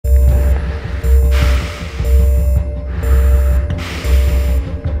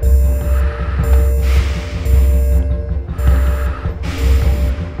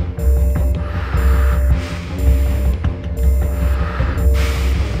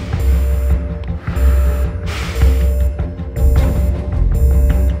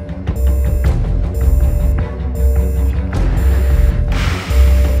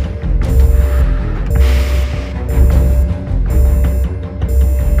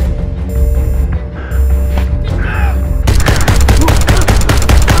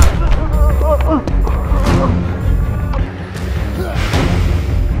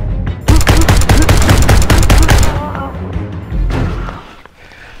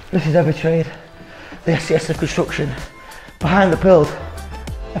This is Every Trade, the SCS of construction, behind the build,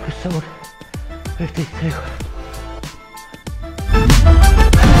 episode 52.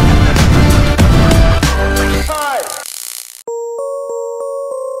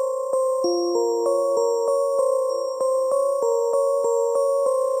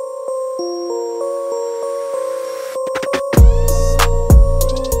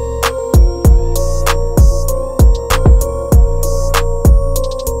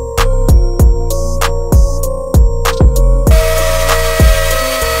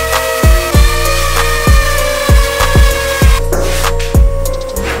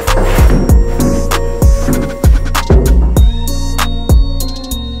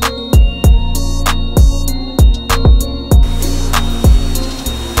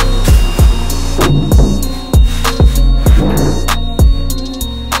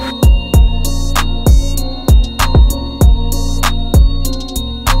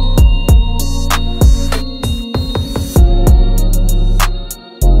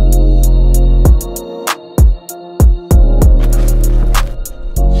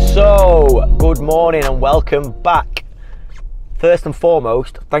 Good morning and welcome back. First and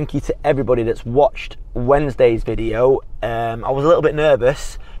foremost, thank you to everybody that's watched Wednesday's video. I was a little bit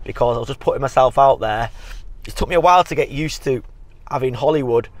nervous because I was just putting myself out there. It took me a while to get used to having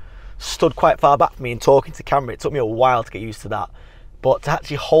Hollywood stood quite far back from me and talking to camera. It took me a while to get used to that. But to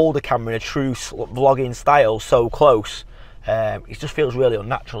actually hold a camera in a true vlogging style so close, it just feels really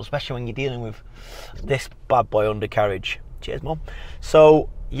unnatural, especially when you're dealing with this bad boy undercarriage. Cheers, Mum. So,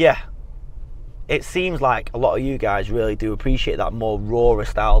 yeah. It seems like a lot of you guys really do appreciate that more raw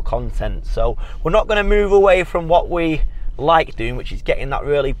style content. So we're not going to move away from what we like doing, which is getting that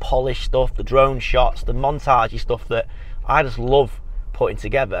really polished stuff, the drone shots, the montagey stuff that I just love putting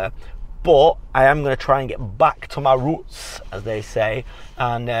together. But I am going to try and get back to my roots, as they say,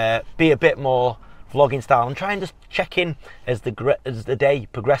 and be a bit more vlogging style and try and just check in as the day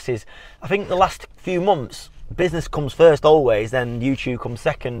progresses. I think the last few months, business comes first always, then YouTube comes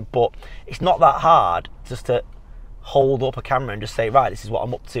second, but it's not that hard just to hold up a camera and just say, right, this is what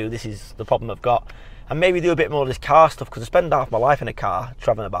I'm up to, this is the problem I've got, and maybe do a bit more of this car stuff, because I spend half my life in a car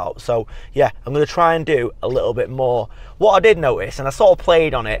traveling about. So yeah, I'm going to try and do a little bit more. What I did notice, and I sort of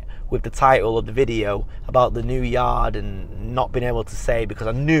played on it with the title of the video about the new yard and not being able to say, because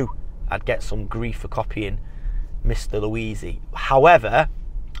I knew I'd get some grief for copying Mr. 𝗕𝗨𝗟𝗗. However,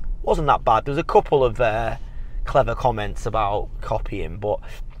 wasn't that bad. There was a couple of clever comments about copying, but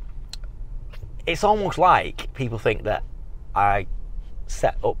it's almost like people think that I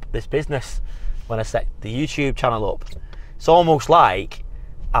set up this business when I set the YouTube channel up. It's almost like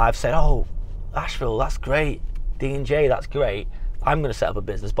I've said, oh, Asheville, that's great, D&J, that's great, I'm going to set up a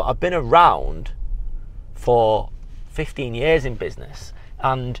business. But I've been around for 15 years in business,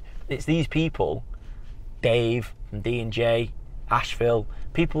 and it's these people, Dave from D&J, Asheville,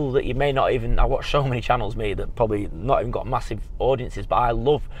 people that you may not even, I watch so many channels, me, that probably not even got massive audiences, but I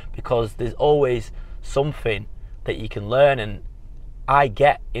love, because there's always something that you can learn, and I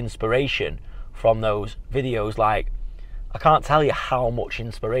get inspiration from those videos. Like, I can't tell you how much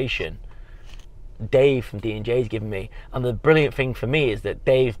inspiration Dave from D&J has given me. And the brilliant thing for me is that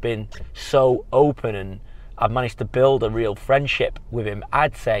Dave's been so open, and I've managed to build a real friendship with him,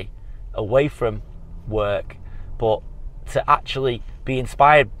 I'd say, away from work. But to actually be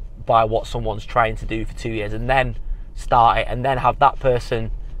inspired by what someone's trying to do for 2 years and then start it, and then have that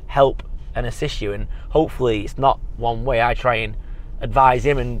person help and assist you, and hopefully it's not one way. I try and advise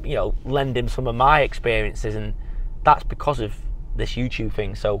him and, you know, lend him some of my experiences, and that's because of this YouTube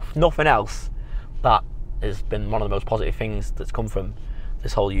thing. So if nothing else, that has been one of the most positive things that's come from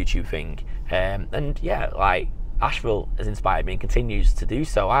this whole YouTube thing. And yeah, like, Asheville has inspired me and continues to do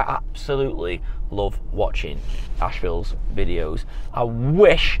so. I absolutely love watching Asheville's videos. I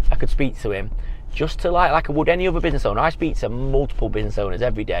wish I could speak to him just to like I would any other business owner. I speak to multiple business owners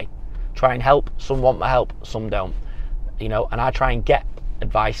every day, try and help. Some want my help, some don't, you know, and I try and get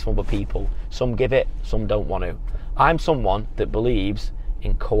advice from other people. Some give it, some don't want to. I'm someone that believes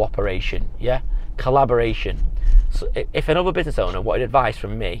in cooperation, yeah, collaboration. So if another business owner wanted advice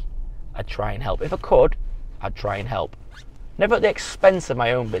from me, I'd try and help. If I could, I'd try and help. Never at the expense of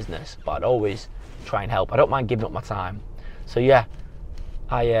my own business, but I'd always try and help. I don't mind giving up my time. So yeah,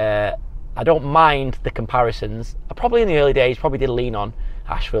 I don't mind the comparisons. I probably in the early days probably did lean on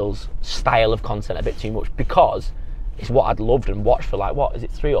Asheville's style of content a bit too much, because it's what I'd loved and watched for, like, what is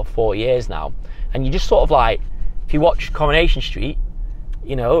it, 3 or 4 years now. And you just sort of like, if you watch Coronation Street,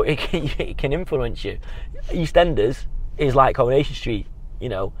 you know, it can influence you. EastEnders is like Coronation Street, you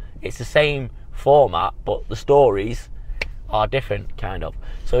know, it's the same format, but the stories are different, kind of.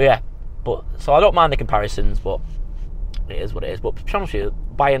 So yeah, but so I don't mind the comparisons, but it is what it is. But to be honest with you,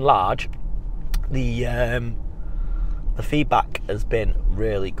 by and large, the feedback has been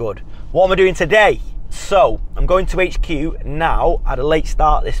really good. What am I doing today? So I'm going to HQ now. I had a late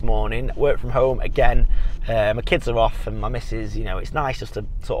start this morning, work from home again. My kids are off and my missus, you know, it's nice just to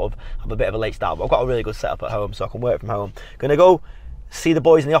sort of have a bit of a late start, but I've got a really good setup at home so I can work from home. Gonna go see the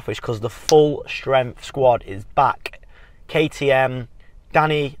boys in the office because the full strength squad is back. KTM,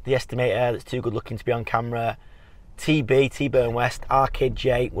 Danny the estimator that's too good looking to be on camera, T-Burn West, our kid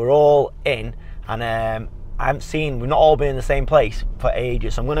Jay, we're all in, and we've not all been in the same place for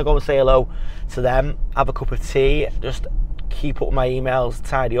ages, so I'm going to go and say hello to them, have a cup of tea, just keep up my emails,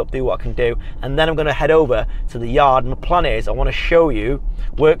 tidy up, do what I can do, and then I'm going to head over to the yard. And the plan is I want to show you,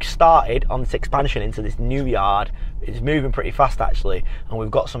 work started on this expansion into this new yard. It's moving pretty fast actually, and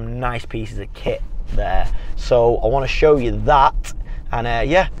we've got some nice pieces of kit there, so I want to show you that, and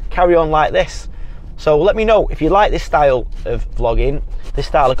yeah, carry on like this. So let me know if you like this style of vlogging, this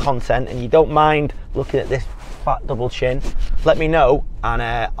style of content, and you don't mind looking at this fat double chin. Let me know, and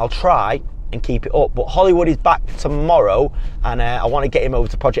I'll try and keep it up. But Hollywood is back tomorrow, and I want to get him over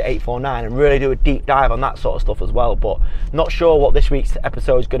to Project 849 and really do a deep dive on that sort of stuff as well. But not sure what this week's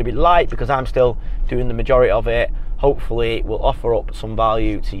episode is going to be like because I'm still doing the majority of it. Hopefully we'll offer up some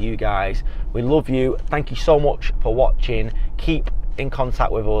value to you guys. We love you. Thank you so much for watching. Keep in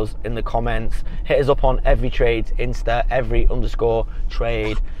contact with us in the comments. Hit us up on every trades Insta,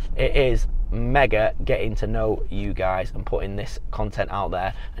 every_trade. It is mega getting to know you guys and putting this content out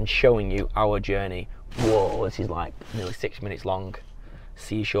there and showing you our journey. Whoa, this is like nearly 6 minutes long.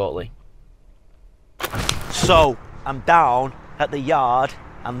 See you shortly. So I'm down at the yard,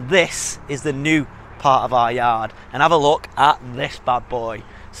 and this is the new part of our yard, and have a look at this bad boy.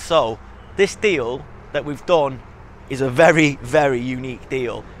 So this deal that we've done is a very, very unique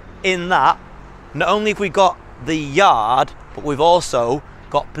deal in that not only have we got the yard, but we've also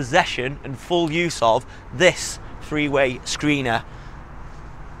got possession and full use of this 3-way screener,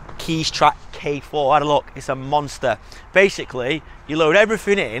 Keztrack K4. Had a look, it's a monster. Basically, you load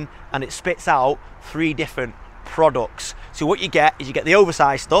everything in and it spits out 3 different products. So what you get is you get the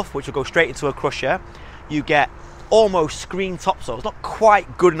oversized stuff, which will go straight into a crusher. You get almost screen top, so it's not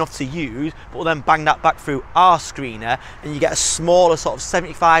quite good enough to use, but we'll then bang that back through our screener, and you get a smaller sort of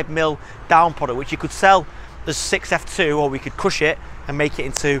 75mm down product, which you could sell as 6F2, or we could crush it and make it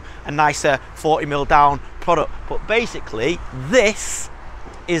into a nicer 40mm down product. But basically this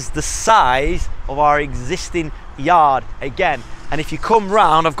is the size of our existing yard again, and if you come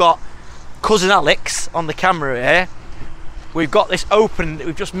round, I've got cousin Alex on the camera here. We've got this opening that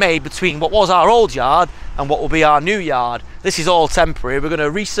we've just made between what was our old yard and what will be our new yard. This is all temporary. We're going to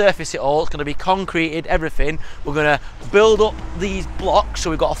resurface it all. It's going to be concreted, everything. We're going to build up these blocks, so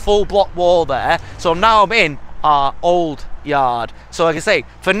we've got a full block wall there. So now I'm in our old yard. So like I say,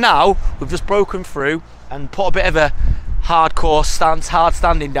 for now, we've just broken through and put a bit of a hardcore stance, hard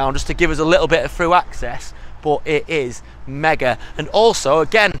standing down, just to give us a little bit of through access, but it is mega. And also,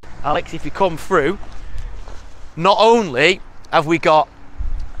 again, Alex, if you come through, not only have we got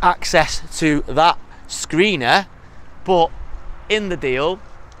access to that screener, but in the deal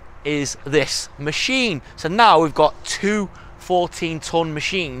is this machine. So now we've got 2 14-ton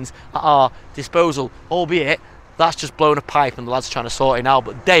machines at our disposal, albeit that's just blown a pipe and the lads are trying to sort it out,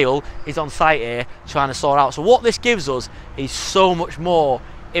 but Dale is on site here trying to sort out. So what this gives us is so much more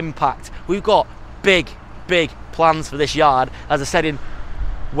impact. We've got big plans for this yard. As I said in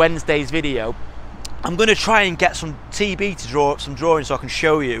Wednesday's video, I'm going to try and get some TB to draw up some drawings so I can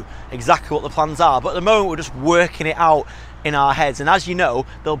show you exactly what the plans are, but at the moment we're just working it out in our heads. And as you know,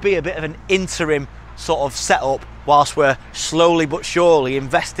 there'll be a bit of an interim sort of setup whilst we're slowly but surely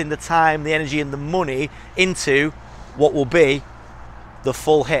investing the time, the energy and the money into what will be the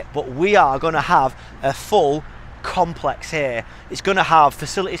full hit. But we are going to have a full complex here. It's going to have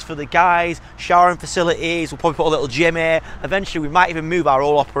facilities for the guys, showering facilities, we'll probably put a little gym here. Eventually we might even move our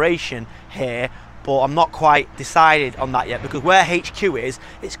whole operation here, but I'm not quite decided on that yet, because where HQ is,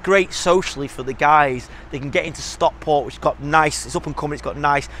 it's great socially for the guys. They can get into Stockport, which has got nice, it's up and coming, it's got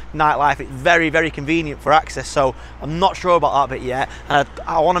nice nightlife, it's very convenient for access. So I'm not sure about that bit yet, and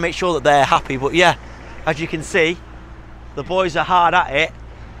I want to make sure that they're happy. But yeah, as you can see, the boys are hard at it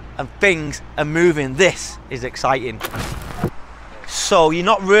and things are moving. This is exciting. So you're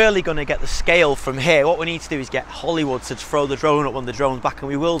not really going to get the scale from here. What we need to do is get Hollywood to throw the drone up when the drone's back, and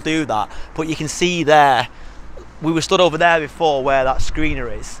we will do that. But you can see there, we were stood over there before where that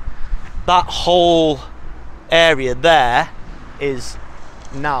screener is. That whole area there is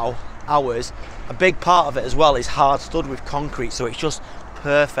now ours. a big part of it as well is hard stud with concrete, so it's just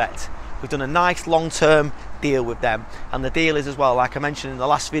perfect. We've done a nice long-term deal with them, and the deal is as well, like I mentioned in the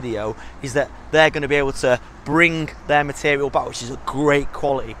last video, is that they're going to be able to bring their material back, which is a great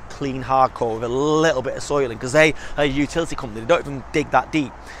quality, clean hardcore with a little bit of soiling, because they are a utility company, they don't even dig that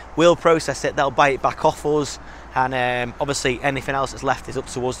deep. We'll process it, they'll buy it back off us, and obviously anything else that's left is up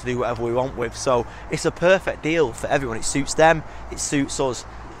to us to do whatever we want with. So it's a perfect deal for everyone. It suits them, it suits us,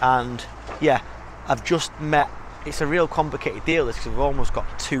 and yeah, I've just met, it's a real complicated deal this, because we've almost got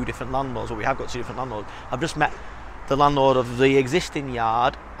two different landlords, or we have got two different landlords. I've just met the landlord of the existing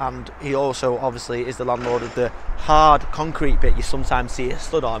yard, and he also obviously is the landlord of the hard concrete bit you sometimes see it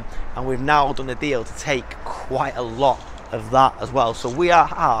stood on, and we've now done a deal to take quite a lot of that as well. So we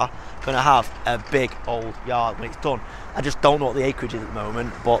are going to have a big old yard when it's done. I just don't know what the acreage is at the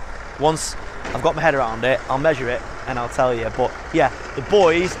moment, but once I've got my head around it, I'll measure it and I'll tell you. But yeah, the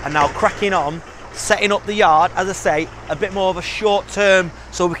boys are now cracking on setting up the yard, as I say, a bit more of a short term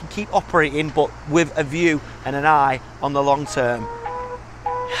so we can keep operating, but with a view and an eye on the long term.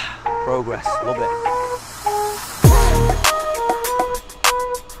 Progress, love it.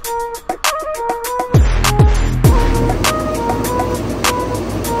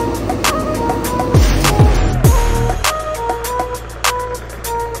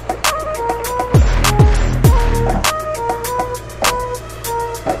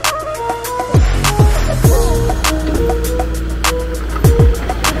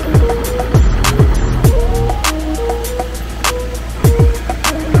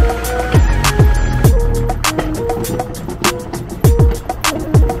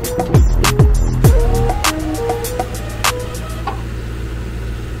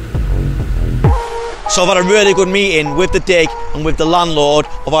 So I've had a really good meeting with the dig and with the landlord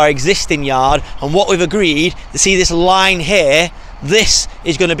of our existing yard, and what we've agreed, to see this line here, this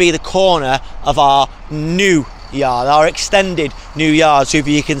is going to be the corner of our new yard, our extended new yard. So if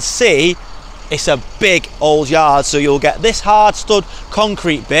you can see, it's a big old yard, so you'll get this hard stud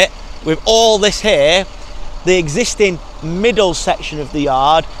concrete bit with all this here, the existing middle section of the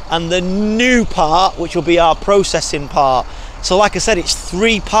yard, and the new part, which will be our processing part. So like I said, it's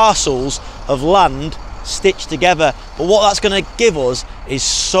 3 parcels of land stitched together, but what that's going to give us is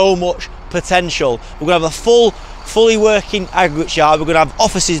so much potential. We're going to have a fully working aggregate yard, we're going to have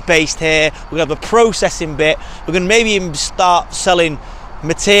offices based here, we're going to have a processing bit, we're going to maybe even start selling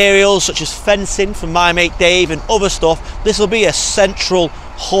materials such as fencing from my mate Dave and other stuff. This will be a central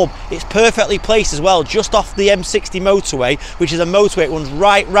hub. It's perfectly placed as well, just off the M60 motorway, which is a motorway that runs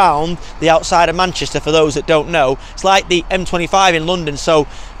right round the outside of Manchester. For those that don't know, it's like the M25 in London, so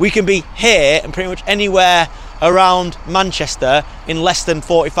we can be here and pretty much anywhere around Manchester in less than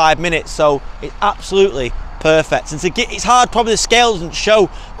 45 minutes. So it's absolutely perfect, and it's hard, probably the scale doesn't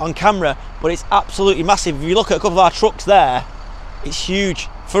show on camera, but it's absolutely massive. If you look at a couple of our trucks there, it's huge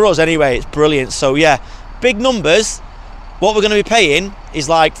for us anyway. It's brilliant. So yeah, big numbers. What we're going to be paying is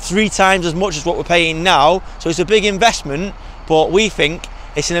like 3 times as much as what we're paying now, so it's a big investment, but we think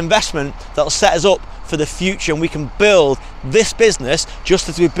it's an investment that'll set us up for the future, and we can build this business just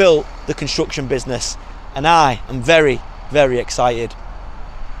as we built the construction business, and I am very, very excited.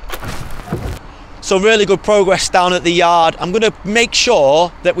 So really good progress down at the yard. I'm going to make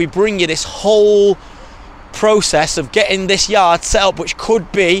sure that we bring you this whole process of getting this yard set up, which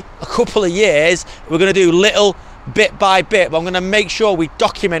could be a couple of years. We're going to do little bit by bit, but I'm going to make sure we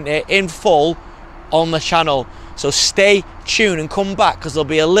document it in full on the channel. So stay tuned and come back, because there'll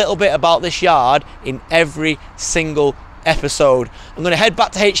be a little bit about this yard in every single episode. I'm going to head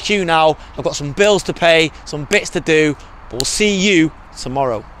back to HQ now. I've got some bills to pay, some bits to do, but we'll see you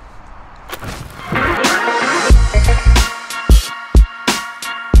tomorrow.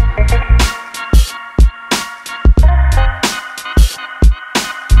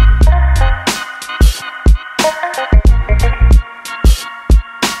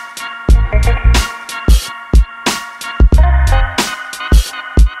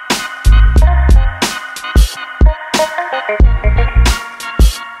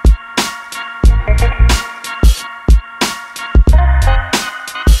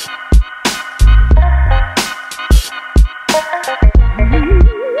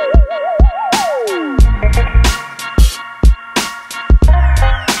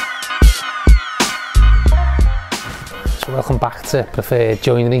 Welcome back to Preferred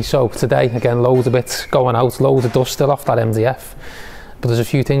Joinery. So today, again, loads of bits going out, loads of dust still off that MDF, but there's a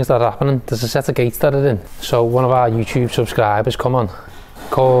few things that are happening. There's a set of gates that are in. So one of our YouTube subscribers come on,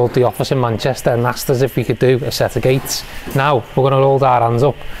 called the office in Manchester and asked us if we could do a set of gates. Now we're going to hold our hands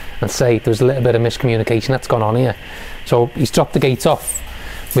up and say there's a little bit of miscommunication that's gone on here. So he's dropped the gates off,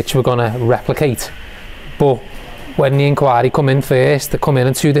 which we're going to replicate. But when the inquiry come in first, they come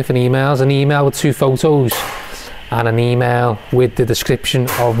in 2 different emails, an email with 2 photos and an email with the description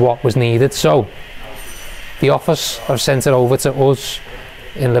of what was needed. So the office have sent it over to us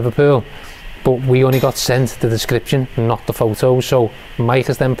in Liverpool, but we only got sent the description, not the photos. So Mike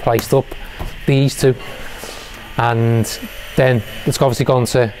has then priced up these 2, and then it's obviously gone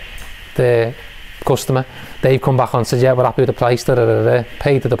to the customer. They've come back and said, yeah, we're happy with the price,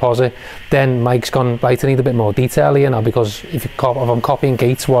 paid the deposit. Then Mike's gone, right, I need a bit more detail here now, because if I'm copying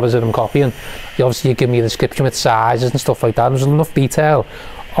gates, what is it I'm copying? Obviously you give me a description with sizes and stuff like that. There's enough detail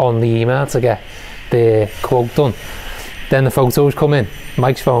on the email to get the quote done. Then the photos come in.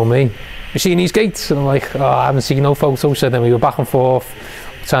 Mike's phoned me, you seen these gates? And I'm like, oh, I haven't seen no photos. So then we were back and forth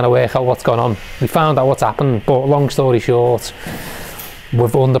trying to work out what's gone on. We found out what's happened, but long story short,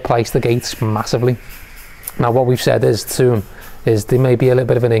 we've underpriced the gates massively. Now what we've said is to him is there may be a little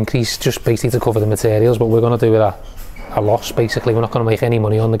bit of an increase just basically to cover the materials, but we're going to do it at a loss basically. We're not going to make any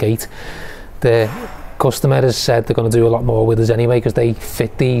money on the gate. The customer has said they're going to do a lot more with us anyway, because they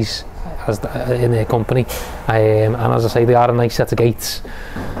fit these as in their company, and as I say, they are a nice set of gates,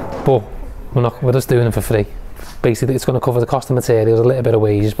 but we're just doing them for free. Basically it's going to cover the cost of materials, a little bit of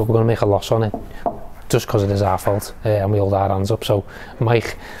wages, but we're going to make a loss on it just because it is our fault, and we hold our hands up. So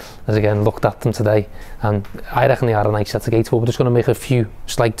Mike has again looked at them today, and I reckon they are a nice set of gates, but we're just going to make a few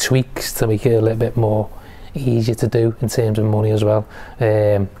slight tweaks to make it a little bit more easier to do in terms of money as well.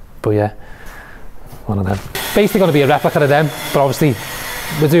 But yeah, one of them. Basically going to be a replica of them, but obviously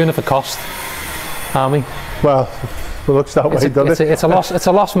we're doing it for cost, aren't we? Well, it looks that way, doesn't it? It's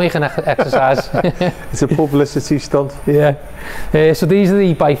a loss making exercise. It's a publicity stunt. Yeah. So these are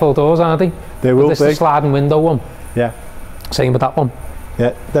the bifold doors, aren't they? They will be. This is the sliding window one. Yeah. Same with that one.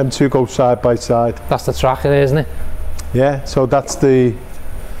 Yeah, them 2 go side by side. That's the track there, isn't it? Yeah, so that's the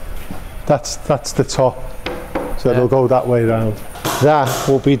top. So it'll go that way round. That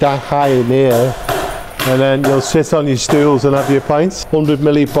will be that high in here, and then you'll sit on your stools and have your pints.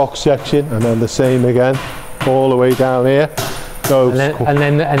 100mm box section, and then the same again, all the way down here. So and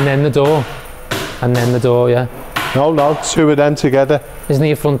then the door, and then the door, yeah. No, 2 of them together. Isn't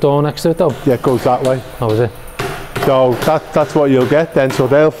there a front door next to it though? Yeah, it goes that way. Oh, is it? So that's what you'll get then. So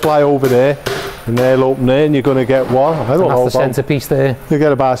they'll fly over there, and they'll open there, and you're going to get what? I don't know. That's the centrepiece there. You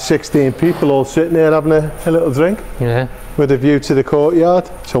get about 16 people all sitting there having a little drink. Yeah. With a view to the courtyard.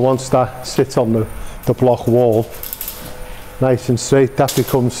 So once that sits on the block wall, nice and straight, that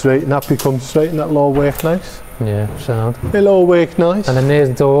becomes straight, and that becomes straight, and that'll all work nice. Yeah, sound. It'll all work nice. And then there's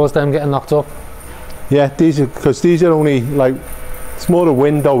the doors, them getting knocked up. Yeah, because these are only like, it's more a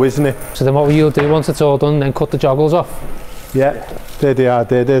window, isn't it? So then what will you do once it's all done, then cut the joggles off? Yeah, there they are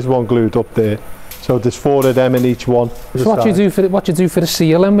there. There's one glued up there. So there's 4 of them in each one. So what do you do for the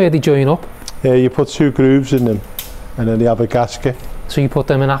ceiling where they join up? Yeah, you put 2 grooves in them, and then you have a gasket. So you put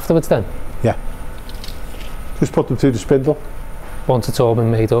them in afterwards then? Yeah. Just put them through the spindle. Once it's all been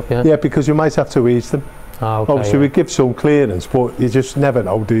made up, yeah? Yeah, because you might have to ease them. Oh, okay, obviously, we give some clearance, but you just never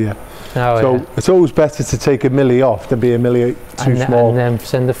know, do you? Oh, so yeah. It's always better to take 1mm off than be 1mm too small. And then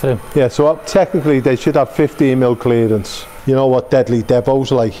send it through. Yeah, so technically they should have 15mm clearance. You know what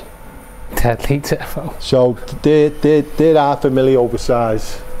𝗕𝗓𝗓𝗓's like? 𝗕𝗓𝗓𝗓𝗓. So they're 1/2mm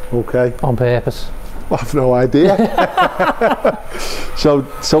oversized, okay? On purpose? I have no idea.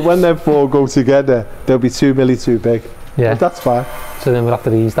 so when them 4 go together, they'll be 2mm too big. Yeah. But that's fine. So then we'll have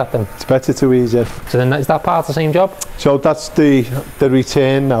to ease that then. It's better to ease it. So then is that part of the same job? So that's the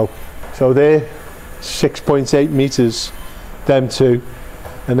return now. So they're 6.8 meters, them 2,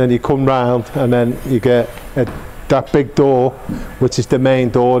 and then you come round and then you get that big door, which is the main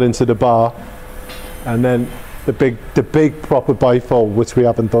door into the bar, and then the big proper bifold, which we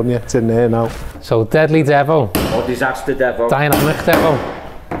haven't done yet. It's in there now. So 𝗕𝗓𝗓𝗓. Or disaster devil. Dynamic devil.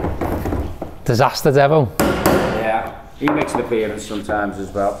 Disaster devil. Yeah, he makes an appearance sometimes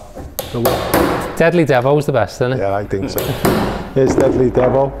as well. 𝗕𝗓𝗓𝗓 is the best, isn't it? Yeah, I think so. Here's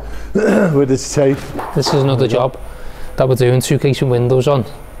𝗕𝗓𝗓𝗓 with his tape. This is another job that we're doing 2 casing windows on.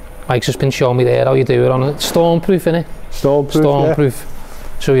 Mike's just been showing me there how you do it on it. Stormproof, innit? Stormproof.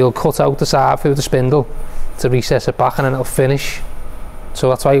 Yeah. So you'll cut out the side through the spindle to recess it back, and then it'll finish. So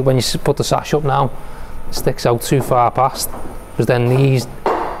that's why when you put the sash up now, it sticks out too far past, because then these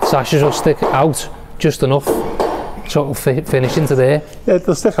sashes will stick out just enough so it'll finish into there. Yeah,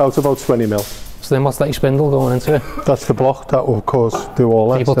 they'll stick out about 20mm. So then what's that spindle going into it? That's the block that will of course do all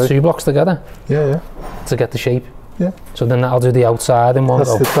that. You put 2 blocks together? Yeah. To get the shape? Yeah. So then that'll do the outside in one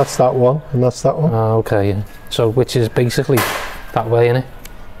go? That's that one, and that's that one. Oh, okay, yeah. So which is basically that way, innit?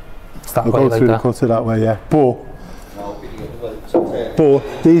 It's that way like that. Cut it that way, yeah. But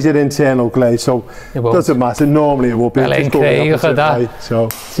but these are internal glaze, so it doesn't matter. Normally it will be. Just Craig, look at that. Way, so.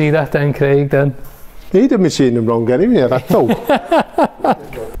 See that then, Craig, then? He'd have machine them wrong anyway, that though.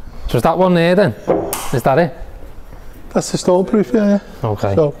 So is that one there then? Is that it? That's the stormproof, yeah.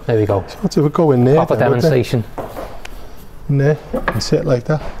 Okay, so, there we go. So we'll go in there. Proper demonstration. In there, and sit like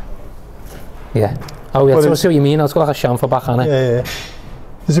that. Yeah. Oh yeah, so I see what you mean. It's got like a chamfer back on it. Yeah.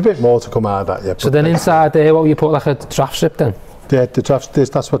 There's a bit more to come out of that, yeah. So then inside there, what will you put, like a draft strip then? Yeah, the draft,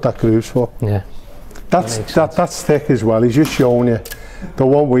 that's what that groove's for. Yeah. That's thick as well. He's just showing you. The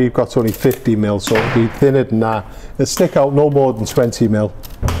one we've got's only 50 mil, so it'll be thinner than that. It'll stick out no more than 20 mil.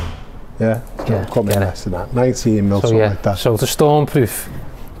 Yeah, come in less than that. 19 mil, so something like that. So it's a stormproof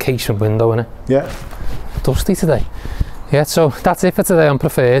casement window, innit? Yeah. Dusty today. Yeah, so that's it for today on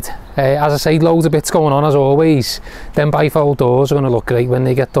Preferred. As I say, loads of bits going on as always. Them bifold doors are going to look great when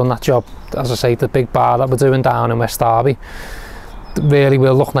they get done that job. As I say, the big bar that we're doing down in West Derby really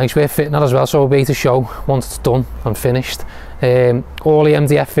will look nice. We're fitting that as well, so we'll be able to show once it's done and finished. All the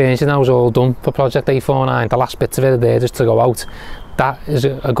MDF furniture now is all done for Project A49. The last bits of it are there just to go out. That is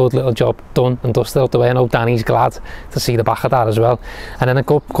a good little job done and dusted out the way. I know Danny's glad to see the back of that as well. And then a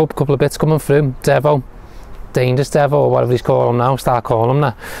couple of bits coming through. Devo, Dangerous Devo, or whatever he's calling them now, start calling them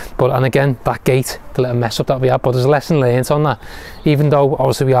that. But, and again, that gate, the little mess up that we had, but there's a lesson learned on that. Even though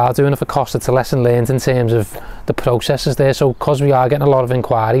obviously we are doing it for cost, it's a lesson learned in terms of the processes there. So because we are getting a lot of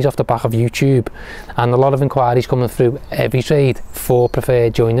inquiries off the back of YouTube and a lot of inquiries coming through every trade for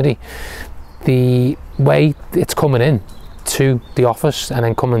Preferred Joinery, the way it's coming in to the office and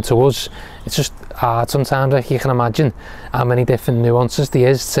then coming to us, it's just hard sometimes. Like you can imagine how many different nuances there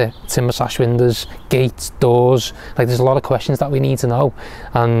is to timber sash windows, gates, doors. Like there's a lot of questions that we need to know,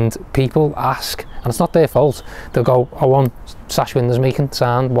 and people ask, and it's not their fault. They'll go, I want sash windows making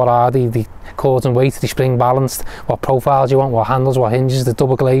sound, what are the cords and weight, the spring balanced, what profiles you want, what handles, what hinges, the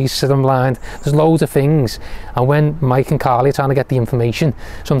double glaze, system blind. There's loads of things, and when Mike and Carly are trying to get the information,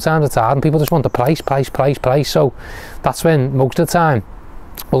 sometimes it's hard and people just want the price. So that's when most of the time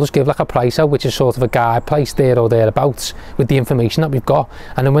we'll just give like a price out, which is sort of a guide price there or thereabouts with the information that we've got.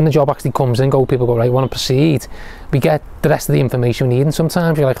 And then when the job actually comes in, people go, right, want to proceed, we get the rest of the information we need. And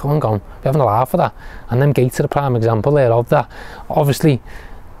sometimes you're like, oh, hang on, we haven't allowed for that. And then gates are a prime example there of that. Obviously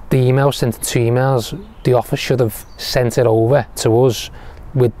the email sent in 2 emails, the office should have sent it over to us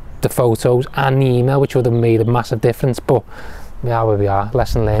with the photos and the email, which would have made a massive difference. But we are where we are.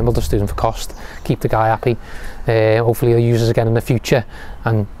 Lesson learned. We'll just do them for cost, keep the guy happy. Hopefully he'll use us again in the future,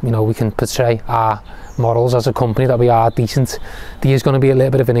 and you know, we can portray our morals as a company that we are decent. There is going to be a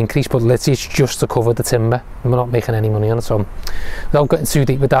little bit of an increase, but literally it's just to cover the timber. We're not making any money on it, so without getting too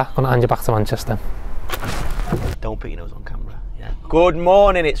deep with that, I'm going to hand you back to Manchester. Don't put your nose on camera. Yeah. Good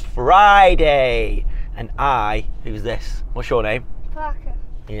morning, it's Friday, and who's this? What's your name? Parker.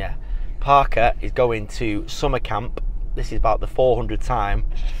 Yeah. Parker is going to summer camp. This is about the 400th time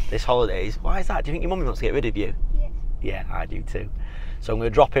this holidays. Why is that? Do you think your mummy wants to get rid of you? Yeah. Yeah, I do too. So I'm going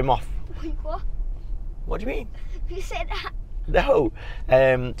to drop him off. Wait, what? What do you mean? You said that. No.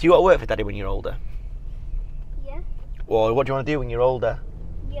 Do you want to work for Daddy when you're older? Yeah. Or what do you want to do when you're older?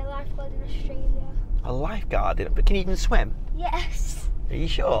 Be a lifeguard in Australia. A lifeguard? But can you even swim? Yes. Are you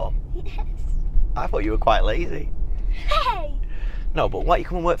sure? Yes. I thought you were quite lazy. Hey! No, but why don't you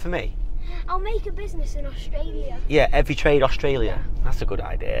come and work for me? I'll make a business in Australia. Yeah, every trade Australia. That's a good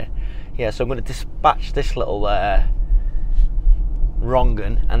idea. Yeah, so I'm going to dispatch this little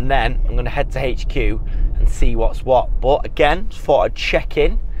wrong-un, and then I'm going to head to HQ and see what's what. But again, just thought I'd check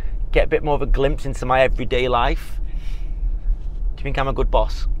in, get a bit more of a glimpse into my everyday life. Do you think I'm a good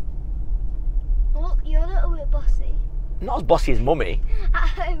boss? Well, you're a little bit bossy. Not as bossy as mummy. At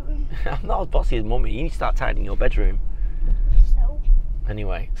home. I'm not as bossy as mummy. You need to start tidying your bedroom. So?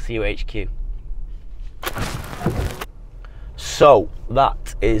 Anyway, see you at HQ. So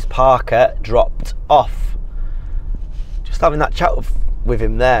that is Parker dropped off. Just having that chat with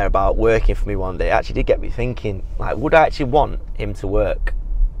him there about working for me one day actually did get me thinking, like, would I actually want him to work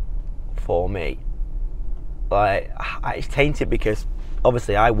for me? Like, it's tainted because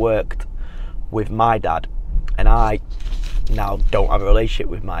obviously I worked with my dad, and I now don't have a relationship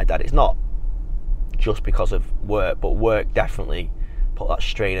with my dad. It's not just because of work, but work definitely put that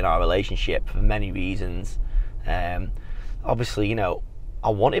strain in our relationship for many reasons. Obviously, you know, I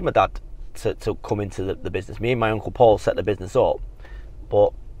wanted my dad to come into the business. Me and my Uncle Paul set the business up,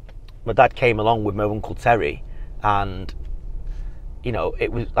 but my dad came along with my Uncle Terry, and you know,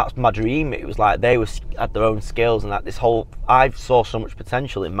 that's my dream. It was like they had their own skills, and that I saw so much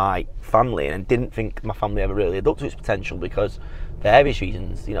potential in my family, and didn't think my family ever really lived up to its potential because for various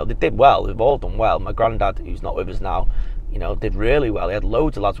reasons. You know, they did well, they've all done well. My granddad, who's not with us now, you know, did really well. He had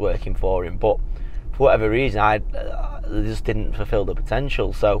loads of lads working for him, but for whatever reason, they just didn't fulfil the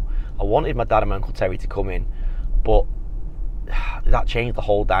potential. So I wanted my dad and my Uncle Terry to come in, but that changed the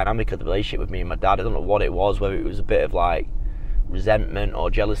whole dynamic of the relationship with me and my dad. I don't know what it was, whether it was a bit of like resentment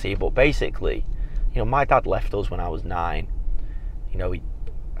or jealousy, but basically, you know, my dad left us when I was 9. You know, he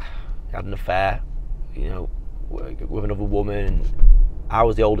had an affair, you know, with another woman. I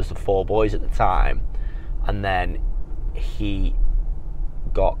was the oldest of 4 boys at the time, and then he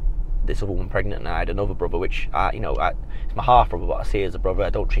got this other woman pregnant, and I had another brother, which it's my half brother, but I see as a brother. I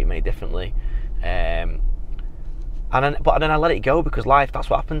don't treat him any differently. But then I let it go, because life, that's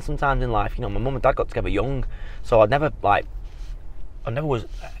what happens sometimes in life. You know, my mum and dad got together young, so I never was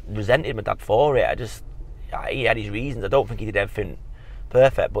resented my dad for it. He had his reasons. I don't think he did everything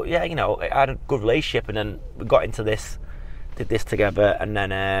perfect, but yeah, you know, I had a good relationship, and then we got into this, did this together, and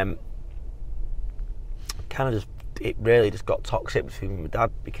then it really just got toxic between me and my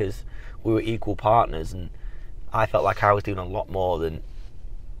dad, because we were equal partners, and I felt like I was doing a lot more than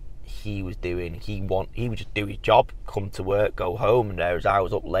he was doing. He would just do his job, come to work, go home, and whereas I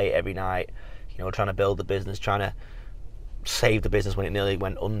was up late every night, you know, trying to build the business, trying to save the business when it nearly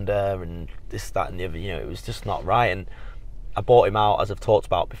went under, and this, that, and the other. You know, it was just not right. And I bought him out, as I've talked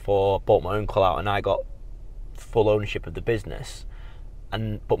about before. Bought my uncle out, and I got full ownership of the business.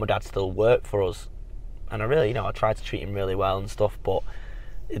 But my dad still worked for us, and I really, you know, I tried to treat him really well and stuff. But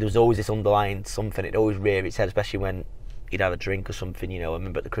there was always this underlying something. It always reared its head, especially when he'd have a drink or something. You know, I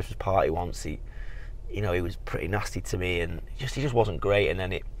remember at the Christmas party once, he was pretty nasty to me, and he just wasn't great. And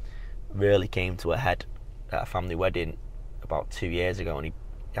then it really came to a head at a family wedding about 2 years ago, and he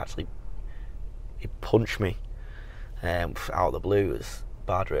punched me out of the blue. It was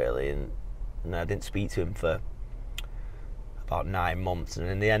bad, really, and I didn't speak to him for about 9 months. And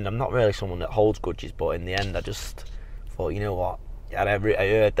in the end, I'm not really someone that holds grudges, but in the end, I just thought, you know what, I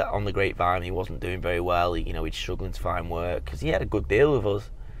heard that on the grapevine he wasn't doing very well. He's struggling to find work, because he had a good deal with us.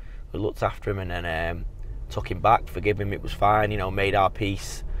 We looked after him, and then took him back, forgive him, it was fine, you know, made our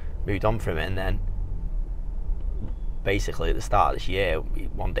peace, moved on from it. And then basically at the start of this year,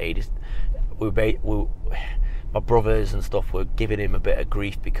 one day my brothers and stuff were giving him a bit of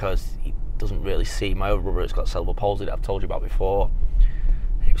grief, because he doesn't really see. My other brother has got cerebral palsy that I've told you about before.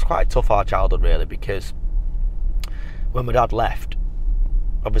 It was quite tough, our childhood, really, because when my dad left,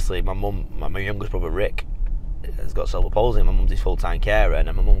 obviously my youngest brother Rick has got cerebral palsy, and my mum's his full-time carer, and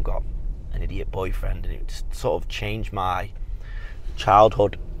then my mum got an idiot boyfriend, and it just sort of changed my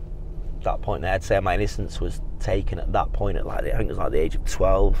childhood. At that point there, I'd say my innocence was taken at that point at I think it was like the age of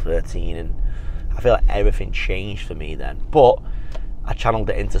 12, 13, and I feel like everything changed for me then. But I channeled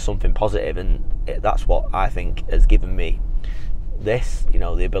it into something positive, and that's what I think has given me this, you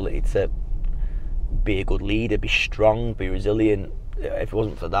know, the ability to be a good leader, be strong, be resilient. If it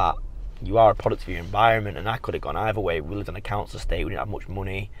wasn't for that, you are a product of your environment, and I could have gone either way. We lived on a council estate, we didn't have much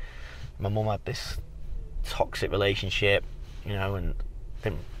money. My mum had this toxic relationship, you know, and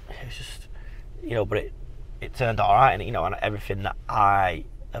it was just, you know, but it turned out alright, and, you know, and everything that I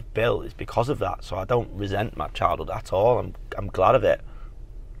have built is because of that. So I don't resent my childhood at all. I'm glad of it.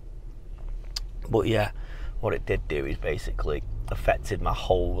 But yeah, what it did do is basically affected my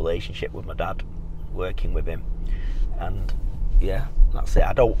whole relationship with my dad, working with him. And yeah, that's it.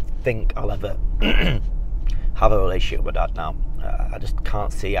 I don't think I'll ever have a relationship with my dad now. I just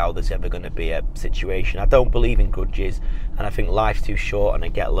can't see how there's ever going to be a situation. I don't believe in grudges, and I think life's too short, and I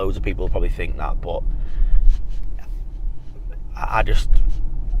get loads of people who probably think that, but I just,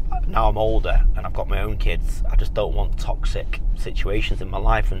 now I'm older and I've got my own kids, I just don't want toxic situations in my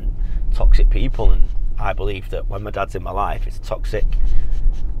life and toxic people. And I believe that when my dad's in my life, it's a toxic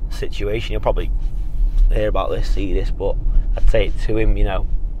situation. You'll probably hear about this, see this, but I'd say it to him, you know.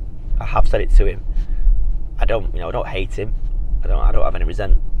 I have said it to him. I don't hate him. I don't have any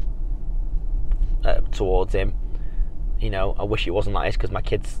resentment towards him. You know, I wish it wasn't like this, because my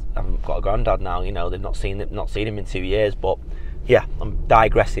kids haven't got a granddad now. You know, they've not seen him in 2 years. But yeah, I'm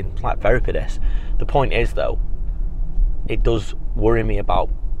digressing. It's like therapy, this. The point is, though, it does worry me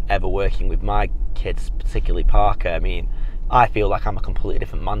about ever working with my kids, particularly Parker. I mean, I feel like I'm a completely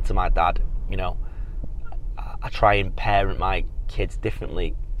different man to my dad. You know, I try and parent my kids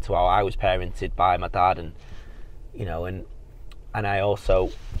differently to how I was parented by my dad, and you know, and I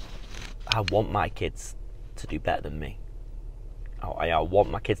want my kids to do better than me. I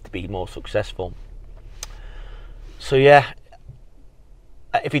want my kids to be more successful. So yeah,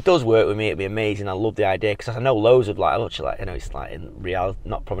 if he does work with me, it'd be amazing. I love the idea because I know loads of like, I know it's like in reality,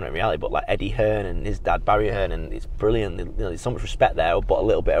 not prominent reality, but like Eddie Hearn and his dad Barry Hearn, and it's brilliant. You know, there's so much respect there, but a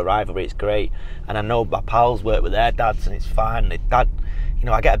little bit of rivalry. It's great. And I know my pals work with their dads, and it's fine. And dad, you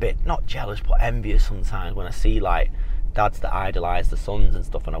know, I get a bit not jealous but envious sometimes when I see like dads that idolise the sons and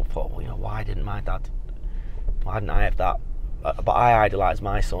stuff. And I thought, well, you know, why didn't I have that? But I idolise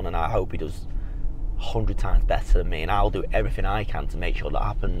my son, and I hope he does 100 times better than me, and I'll do everything I can to make sure that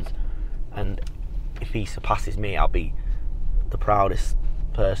happens. And if he surpasses me, I'll be the proudest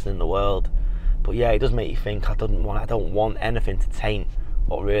person in the world. But yeah, it does make you think. I don't want anything to taint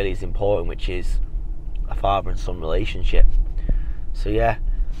what really is important, which is a father and son relationship. So yeah,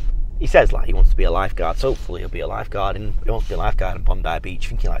 he says like he wants to be a lifeguard, so hopefully he'll be a lifeguard, and he wants to be a lifeguard in Bondi Beach. I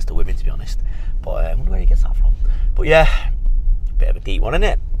think he likes the women, to be honest, but I wonder where he gets that from. But yeah, bit of a deep one, isn't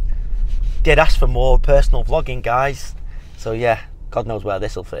it? Did ask for more personal vlogging, guys, so yeah, God knows where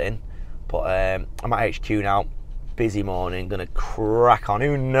this will fit in. But I'm at HQ now, busy morning, gonna crack on.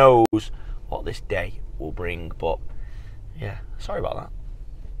 Who knows what this day will bring, but yeah, sorry about that.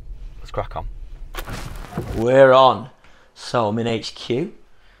 Let's crack on. We're on. So I'm in HQ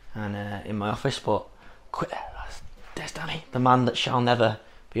and in my office, but there's Danny, the man that shall never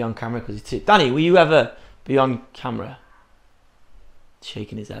be on camera because he's too... Danny, will you ever be on camera?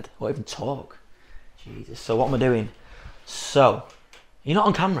 Shaking his head. Won't even talk. Jesus. So what am I doing? So, you're not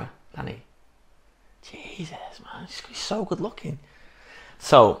on camera, Danny. Jesus, man. He's so good looking.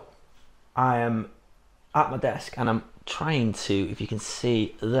 So, I am at my desk and I'm trying to, if you can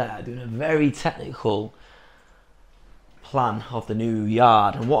see there, doing a very technical plan of the new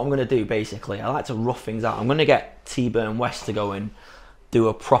yard. And what I'm going to do, basically, I like to rough things out. I'm going to get 𝗕𝗏𝗟𝗟 West to go and do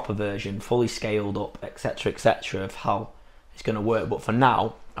a proper version, fully scaled up, etc., etc., of how it's going to work, but for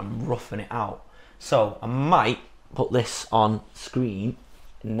now I'm roughing it out. So I might put this on screen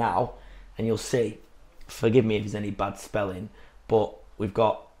now and you'll see, forgive me if there's any bad spelling, but we've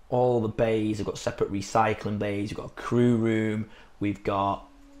got all the bays, we've got separate recycling bays, we've got a crew room, we've got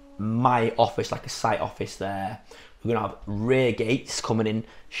my office, like a site office there. We're going to have rear gates coming in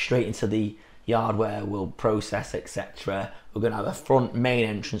straight into the yard where we'll process, etc. We're going to have a front main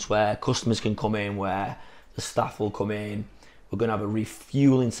entrance where customers can come in, where the staff will come in. We're going to have a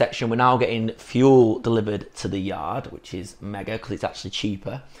refueling section. We're now getting fuel delivered to the yard, which is mega because it's actually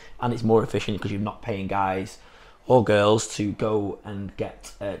cheaper and it's more efficient because you're not paying guys or girls to go and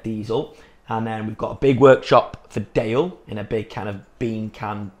get diesel. And then we've got a big workshop for Dale in a big kind of bean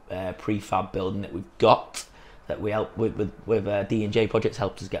can prefab building that we've got, that we help with D&J Projects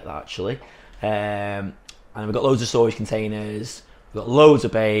helped us get that actually. And we've got loads of storage containers, we've got loads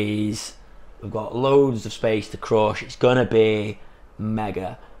of bays, we've got loads of space to crush. It's going to be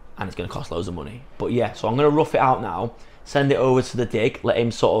mega and it's going to cost loads of money. But yeah, so I'm going to rough it out now, send it over to the dig, let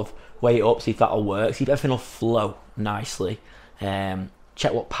him sort of weigh it up, see if that'll work, see if everything will flow nicely.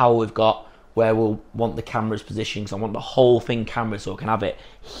 Check what power we've got, where we'll want the cameras positioned, because I want the whole thing camera so I can have it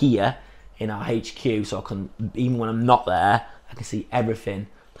here in our HQ, so I can, even when I'm not there, I can see everything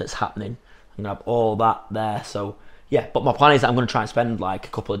that's happening. I'm going to have all that there. So yeah, but my plan is that I'm going to try and spend like a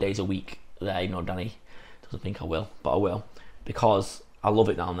couple of days a week there, even though Danny doesn't think I will, but I will, because I love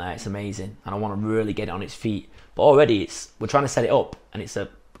it down there. It's amazing and I want to really get it on its feet. But already we're trying to set it up and it's a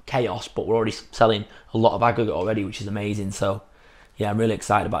chaos, but we're already selling a lot of aggregate already, which is amazing. So yeah, I'm really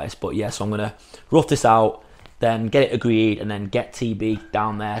excited about this. But yeah, so I'm going to rough this out, then get it agreed, and then get TB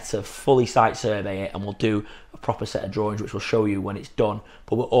down there to fully site survey it, and we'll do a proper set of drawings which we'll show you when it's done.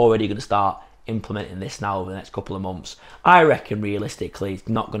 But we're already going to start implementing this now over the next couple of months. I reckon realistically it's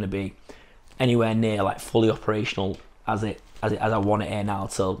not going to be anywhere near like fully operational as I want it here now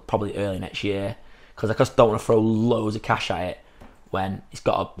till probably early next year, because I just don't want to throw loads of cash at it when it's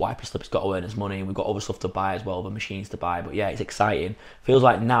got a wiper slip, it's got to earn its money, and we've got other stuff to buy as well, other machines to buy. But yeah, it's exciting. Feels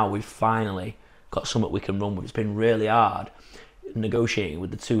like now we've finally got something we can run with. It's been really hard negotiating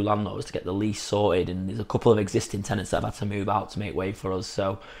with the two landlords to get the lease sorted, and there's a couple of existing tenants that have had to move out to make way for us,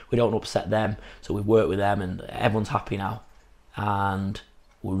 so we don't upset them. So we've worked with them and everyone's happy now, and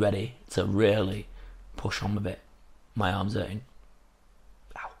we're ready to really push on with it. My arm's hurting.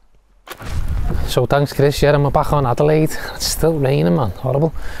 Ow. So thanks Chris, yeah, I'm back on Adelaide. It's still raining, man,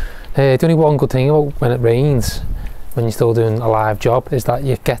 horrible. The only one good thing about when it rains, when you're still doing a live job, is that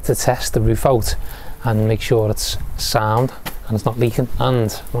you get to test the roof out and make sure it's sound and it's not leaking.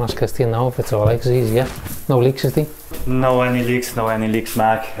 And I'll ask Christian now if it's alright, because he's, yeah, no leaks, is he? No any leaks,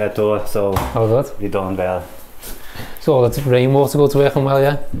 Mark, at all, so oh, good. We're done well. So all the rainwater goes working well,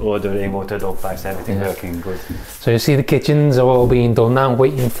 yeah? All the rainwater, dog pipes, everything working good. So you see the kitchens are all being done now,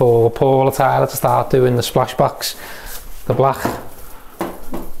 waiting for Paul or Tyler to start doing the splashbacks, the black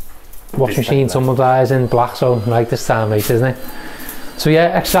wash machine tumble dryers in black, so right this time, mate, isn't it? So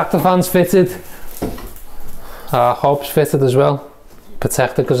yeah, extractor fans fitted. Hobs fitted as well.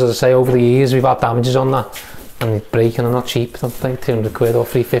 Protected, because as I say, over the years we've had damages on that. And they're breaking and not cheap. I think 200 quid or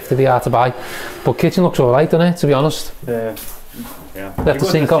 350 they are to buy. But kitchen looks alright, doesn't it, to be honest? Yeah. Left the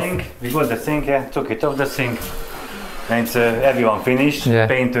sink off. We got the sink, yeah, took it off the sink. And everyone finished,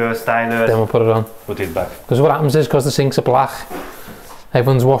 painter, styler. Then we'll put it on. Put it back. Because what happens is, because the sinks are black,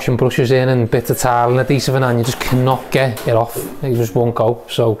 everyone's washing brushes in and bits of tile and adhesive and you just cannot get it off. It just won't go.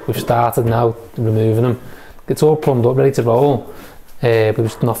 So we've started now removing them. It's all plumbed up, ready to roll. But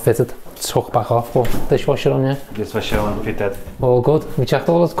it's not fitted. Took back off, but dishwasher on, yeah? Dishwasher on, fitted. All good. We checked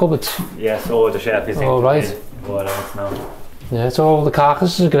all the cupboards? Yes, all the shelf is all right. All right now. Yeah, so all the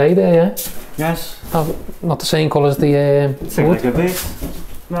carcasses are grey there, yeah? Yes. Not the same colour as the wood? Like a bit.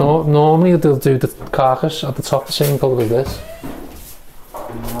 No, normally they'll do the carcass at the top the same colour as this.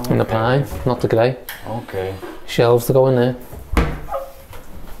 In the pine, not the grey. Okay. Shelves to go in there.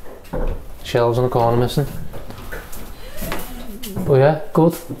 Shelves in the corner missing. But yeah,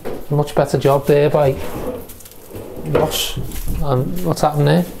 good. Much better job there by Ross. And what's happened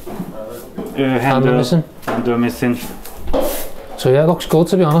there? Handle missing. Handle missing. So yeah, looks good,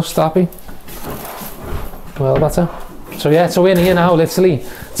 to be honest, happy. Well better. So yeah, so we're in here now, literally.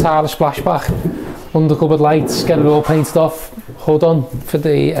 Tile splashback, under cupboard lights, get it all painted off, hood on for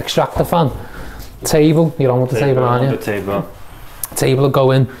the extractor fan. Table, you're on with the table, aren't you? The table. Table will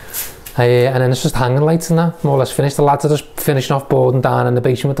go in. And then it's just hanging lights and that, more or less finished. The lads are just finishing off boarding down in the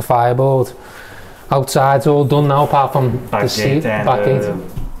basement with the fireboard. Outside's all done now, apart from back the seat, back gate.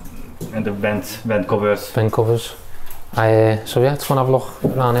 And the vent covers. Vent covers. So yeah, let's go and have a look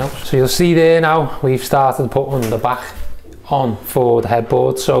around the house. So you'll see there now, we've started putting the back on for the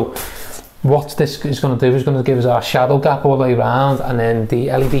headboard. So what this is going to do is going to give us our shadow gap all the way around, and then the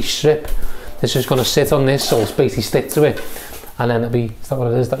LED strip, this is going to sit on this, so it's basically stick to it. And then it'll be, is that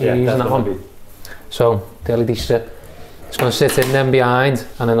what it is that you're using that one? So the LED strip, it's going to sit in then behind,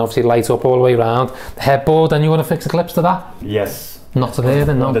 and then obviously light up all the way around. The headboard, then you want to fix the clips to that? Yes. Not to there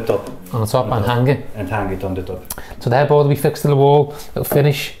then, no? On the top. On the top, and hang it? And hang it on the top. So the headboard will be fixed to the wall, it'll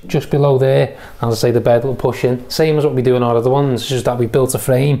finish just below there, and as I say, the bed will push in. Same as what we do in our other ones, just that we built a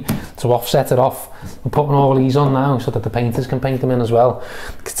frame to offset it off. We're putting all these on now so that the painters can paint them in as well,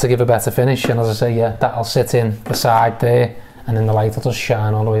 to give a better finish. And as I say, yeah, that'll sit in the side there, and then the light will just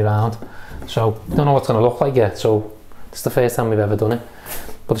shine all the way around. So don't know what it's going to look like yet, so it's the first time we've ever done it,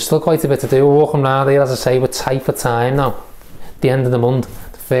 but there's still quite a bit to do. We're walking around here, as I say, we're tight for time now. The end of the month,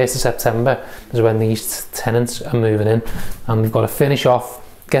 the 1st of September is when these tenants are moving in, and we've got to finish off,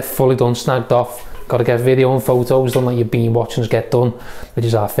 get fully done, snagged off, got to get video and photos done that you've been watching us get done, which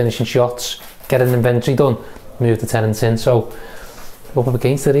is our finishing shots, get an inventory done, move the tenants in. So up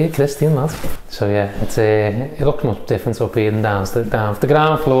against it here, Christian, lad. So yeah, it looks much different up here than down. The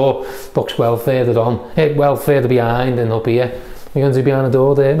ground floor looks well further on, well further behind than up here. We're going to do behind the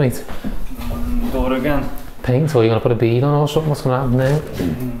door there, mate. Door again. Paint, or you're going to put a bead on or something? What's going to happen there?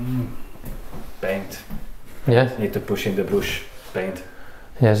 Paint. Yeah? Need to push in the brush, paint.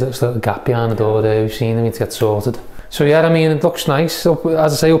 Yeah, there's a little gap behind the door there, we've seen them, need to get sorted. So yeah, I mean, it looks nice. As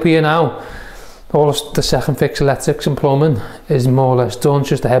I say, up here now, all the second fix electrics and plumbing is more or less done. It's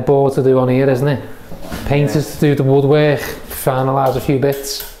just the headboard to do on here, isn't it? Painters to do the woodwork, finalise a few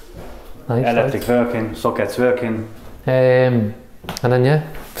bits. Nice, electric working, sockets working. And then yeah,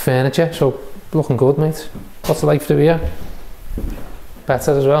 furniture, so looking good, mate. What's the life to here?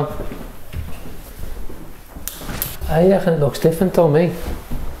 Better as well. I reckon it looks different though, mate.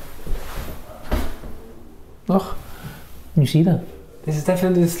 Look, can you see that? This is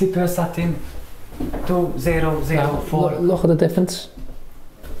definitely the slipper satin 2004. Look at the difference.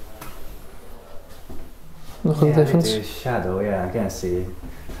 Look at the difference. It is shadow, yeah, I can see.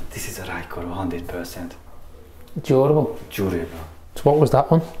 This is a right color, 100%. Durable. Durable. So what was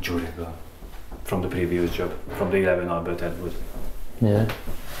that one? Durable. From the previous job, from the 11 Albert Edward. Yeah.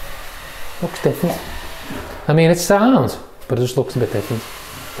 Looks different. I mean, it sounds, but it just looks a bit different.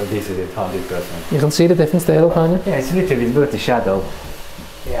 But this is it, 100%. You can see the difference there, can't you? Yeah, it's a little bit dirty shadow.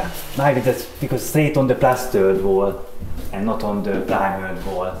 Yeah, maybe that's because straight on the plastered wall and not on the primered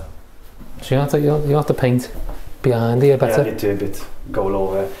wall. So you have to paint behind here better. Yeah, a little bit go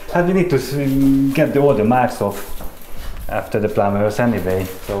lower. And we need to get all the marks off after the plumbers anyway.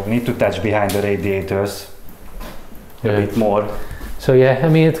 So we need to touch behind the radiators a bit more. So yeah, I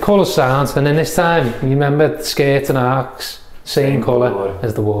mean, the colour sounds, and then this time, you remember the skirts and arcs, same colour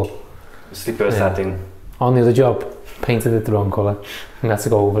as the wall. Slipper satin. On the other job, painted it the wrong colour, and had to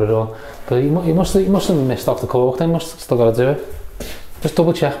go over it all. But you must have missed off the cork, then must have still got to do it. Just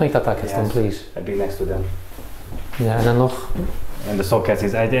double check, mate, that gets done, please. I'll be next to them. Yeah, and then look. And the sockets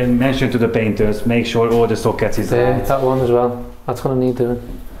is, I mentioned to the painters, make sure all the sockets is there, right. that one as well. That's what I need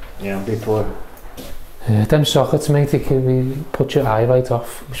doing. Yeah, before. Them sockets, mate, they can put your eye right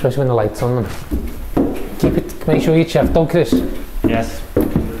off, especially when the light's on them. Keep it, make sure you check, don't Chris? Yes.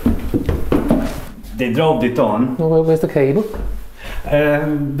 They dropped it on. Oh, where's the cable?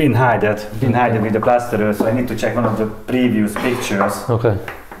 Been hidden with the plasterer, so I need to check one of the previous pictures. Okay.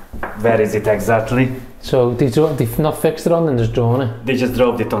 Where is it exactly? So they've not fixed it on and just drawn it? They just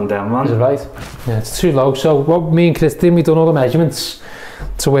dropped it on them one. Is it right? Yeah, it's too low. So what me and Chris did, we done all the measurements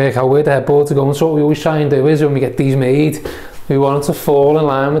to work out where the headboards are going. So what we always try and do is when we get these made, we want it to fall in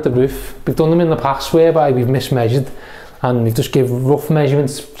line with the roof. We've done them in the past whereby we've mismeasured and we've just give rough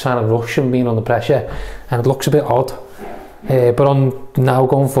measurements, trying to rush and being under pressure, and it looks a bit odd. But on now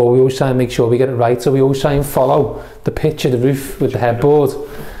going forward, we always try and make sure we get it right. So we always try and follow the pitch of the roof with the headboard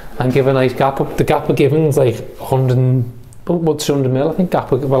and give a nice gap up. The gap we're giving is like 200 mil, I think,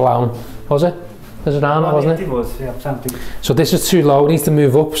 gap we're allowing. Was it? There's around it, wasn't it? It was, yeah, something. So this is too low, it needs to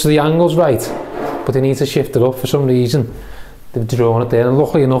move up, so the angle's right, but they need to shift it up for some reason. They've drawn it there, and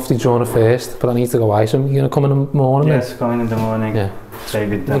luckily enough they've drawn it first, but that needs to go high. So you're going to come in the morning? Yes, come in the morning. Yeah.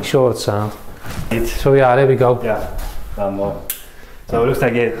 Save it. Make sure it's sound. It. So yeah, there we go. Yeah, one more. So it looks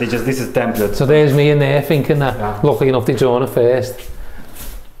like it, this is template. So there's me in there thinking that, luckily enough they've drawn it first.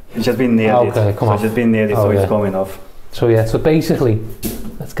 It's just been near it. Okay, come on. It's just been near it, so it's coming off. So yeah, so basically,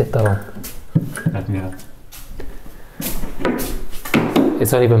 let's get that on. Let me know.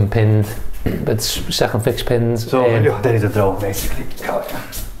 It's only been pinned, but it's second fix pins. So there is a draw basically.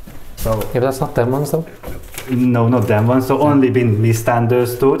 So yeah, but that's not them ones though. No, not them ones. So only been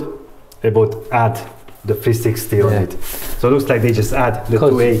misunderstood about add the 360 on it. So it looks like they just add the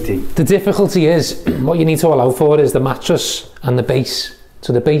 280. The difficulty is what you need to allow for is the mattress and the base.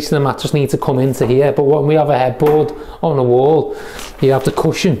 So the base and the mattress need to come into here. But when we have a headboard on the wall, you have the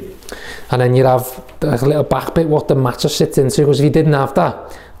cushion. And then you have a little back bit what the mattress sits into, because if you didn't have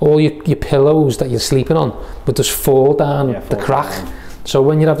that, all your pillows that you're sleeping on would just fall down the crack. Down. So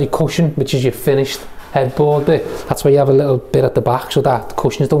when you have your cushion, which is your finished headboard bit, that's why you have a little bit at the back so that the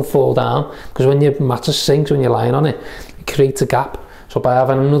cushions don't fall down, because when your mattress sinks, when you're lying on it, it creates a gap. So by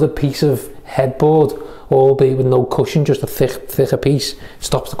having another piece of headboard, albeit with no cushion, just a thicker piece,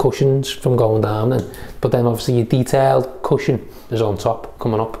 stops the cushions from going down then. But then obviously your detailed cushion is on top,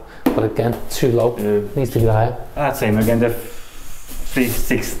 coming up. But again, too low, needs to be higher. That's same again, the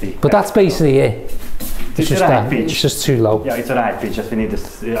 360. But that's basically it. It's just right pitch. It's just too low. Yeah, it's a right pitch, just we need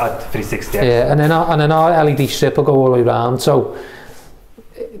this at 360. Yeah, and then our LED strip will go all the way around. So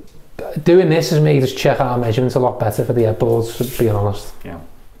doing this has made us check our measurements a lot better for the headboards, to be honest. Yeah.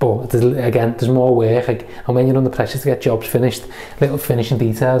 But again, there's more work, and when you're under pressure to get jobs finished, little finishing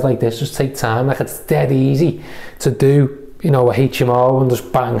details like this just take time. Like, it's dead easy to do, you know, a HMO and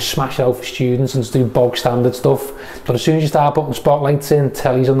just bang, smash out for students and just do bog standard stuff. But as soon as you start putting spotlights in,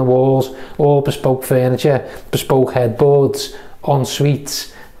 tellies on the walls, all bespoke furniture, bespoke headboards, en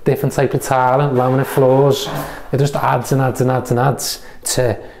suites, different type of tiling, laminate floors, it just adds and adds and adds and adds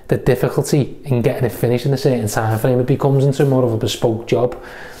to the difficulty in getting it finished in a certain time frame. It becomes into more of a bespoke job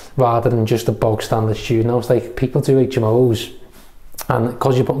rather than just a bog standard student house. Like, people do HMOs, and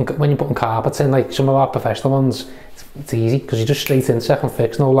because when you're putting carpets in, like some of our professional ones, it's easy because you're just straight in, second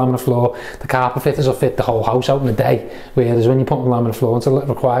fix, no laminate floor. The carpet fitters will fit the whole house out in a day, whereas when you put laminate floor, it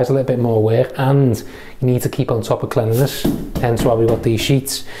requires a little bit more work, and you need to keep on top of cleanliness, hence why we've got these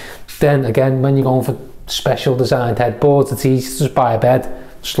sheets. Then again, when you're going for special designed headboards, it's easy to just buy a bed,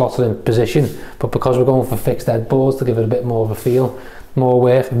 slot it in position, but because we're going for fixed headboards to give it a bit more of a feel, more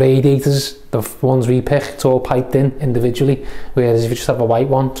work. Radiators, the ones we pick, it's all piped in individually, whereas if you just have a white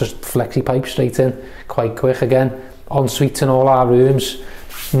one, just flexi pipe straight in, quite quick. Again, en suites in all our rooms,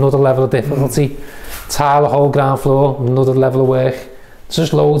 another level of difficulty. Tile the whole ground floor, another level of work. It's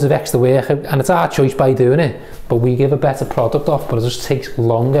just loads of extra work, and it's our choice by doing it, but we give a better product off, but it just takes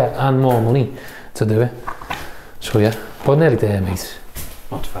longer and more money to do it. So yeah, but nearly there, mate.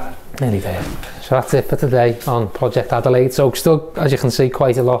 Not far. Nearly there. So that's it for today on Project Adelaide. So still, as you can see,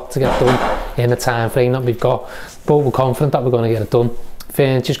 quite a lot to get done in the time frame that we've got, but we're confident that we're going to get it done.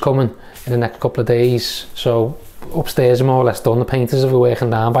 Furniture's coming in the next couple of days, so upstairs are more or less done. The painters are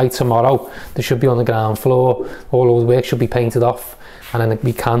working down. By tomorrow they should be on the ground floor, all of the work should be painted off, and then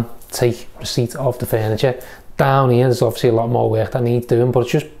we can take receipt of the furniture. Down here there's obviously a lot more work that needs doing, but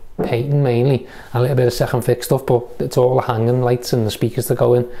it's just painting mainly, and a little bit of second fix stuff, but it's all the hanging lights and the speakers that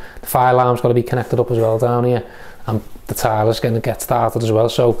go in. The fire alarm's got to be connected up as well down here, and the tiler's going to get started as well.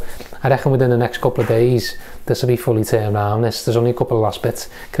 So I reckon within the next couple of days this will be fully turned around. There's only a couple of last bits.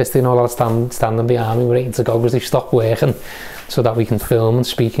 Christy and all that standing behind me waiting to go because they've stopped working so that we can film and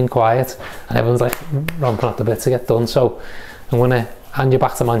speak in quiet, and everyone's like romping at the bit to get done. So I'm going to hand you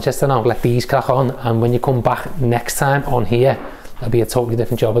back to Manchester now, let these crack on, and when you come back next time on here, it'll be a totally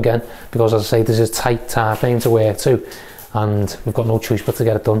different job again, because as I say, there's a tight time frame to work to, and we've got no choice but to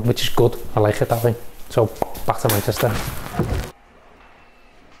get it done, which is good. I like it that way. So back to Manchester.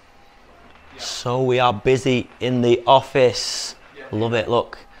 So we are busy in the office. Love it.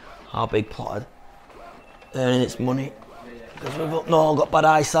 Look, our big plot earning its money because we've not got bad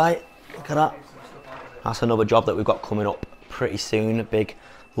eyesight. Look at that. That's another job that we've got coming up pretty soon, a big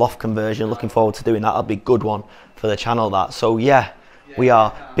loft conversion. Looking forward to doing that. That'll be a good one for the channel, that. So yeah, we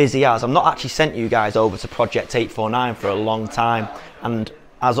are busy as. I've not actually sent you guys over to Project 849 for a long time, and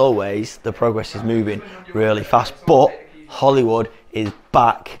as always, the progress is moving really fast, but Hollywood is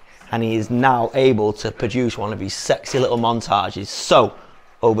back and he is now able to produce one of his sexy little montages. So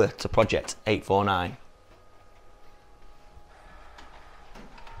over to Project 849.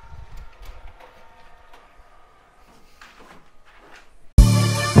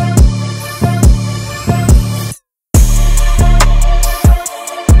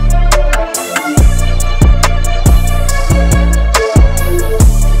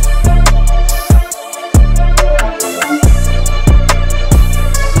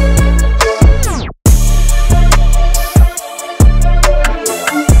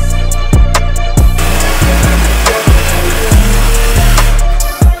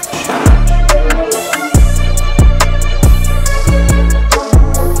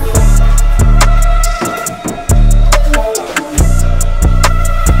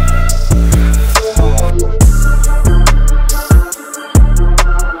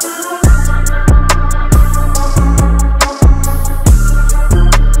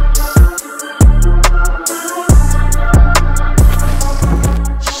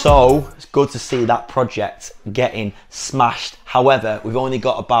 So it's good to see that project getting smashed. However, we've only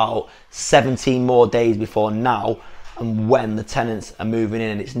got about 17 more days before now and when the tenants are moving in,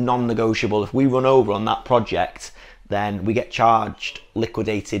 and it's non-negotiable. If we run over on that project, then we get charged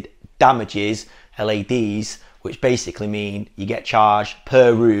liquidated damages, LADs, which basically mean you get charged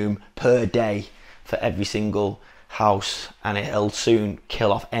per room, per day for every single house, and it'll soon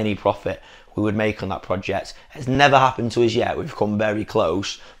kill off any profit we would make on that project. It's never happened to us yet. We've come very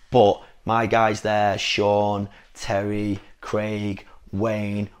close, but my guys there, Sean, Terry, Craig,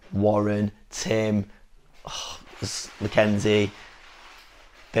 Wayne, Warren, Tim, Mackenzie,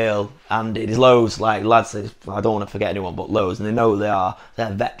 Bill, Andy, there's loads, like lads, I don't want to forget anyone, but loads, and they know they're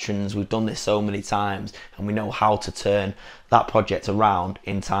veterans. We've done this so many times and we know how to turn that project around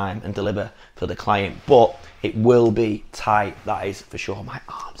in time and deliver for the client. But it will be tight, that is for sure. My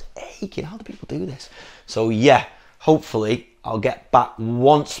arms aching. How do people do this? So yeah, hopefully I'll get back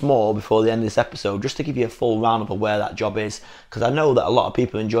once more before the end of this episode just to give you a full roundup of where that job is, because I know that a lot of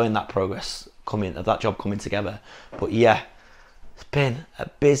people are enjoying that progress of that job coming together. But yeah, it's been a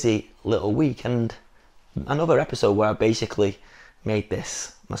busy little week and another episode where I basically made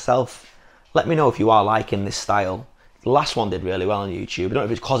this myself. Let me know if you are liking this style. The last one did really well on YouTube. I don't know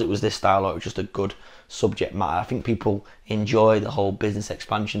if it's because it was this style or it was just a good subject matter. I think people enjoy the whole business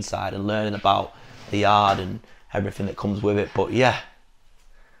expansion side and learning about the yard and everything that comes with it. But yeah,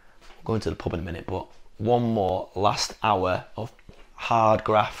 we're going to the pub in a minute, but one more last hour of hard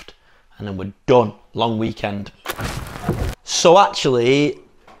graft and then we're done. Long weekend. So actually,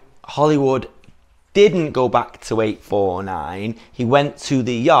 Hollywood didn't go back to 849. He went to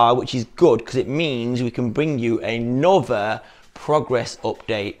the yard, which is good because it means we can bring you another progress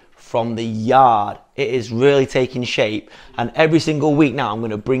update from the yard. It is really taking shape, and every single week now I'm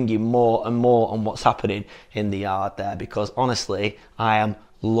going to bring you more and more on what's happening in the yard there, because honestly I am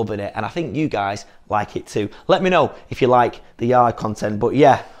loving it and I think you guys like it too. Let me know if you like the yard content. But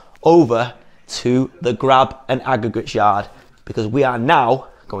yeah, over to the grab and aggregates yard because we are now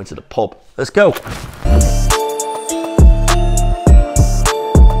going to the pub. Let's go.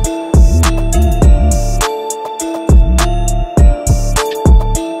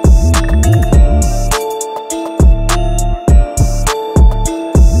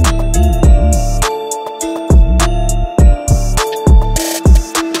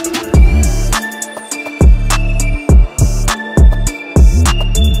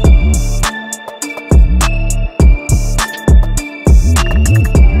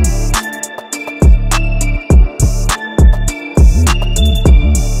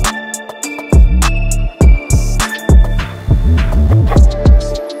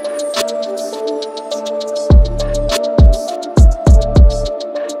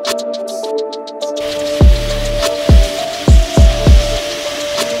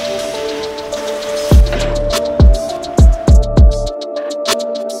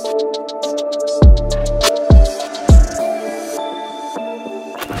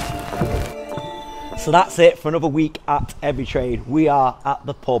 So that's it for another week at Every Trade. We are at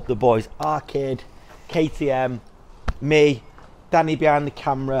the pub, the boys, Arcade, KTM, me, Danny behind the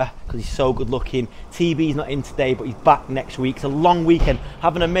camera because he's so good looking. TB's not in today, but he's back next week. It's a long weekend.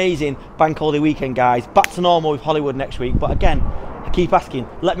 Have an amazing bank holiday weekend, guys. Back to normal with Hollywood next week. But again, I keep asking,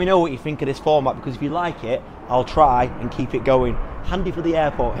 let me know what you think of this format, because if you like it, I'll try and keep it going. Handy for the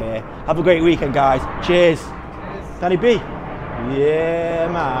airport here. Have a great weekend, guys. Cheers. Danny B. Yeah,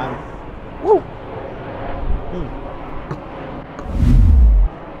 man.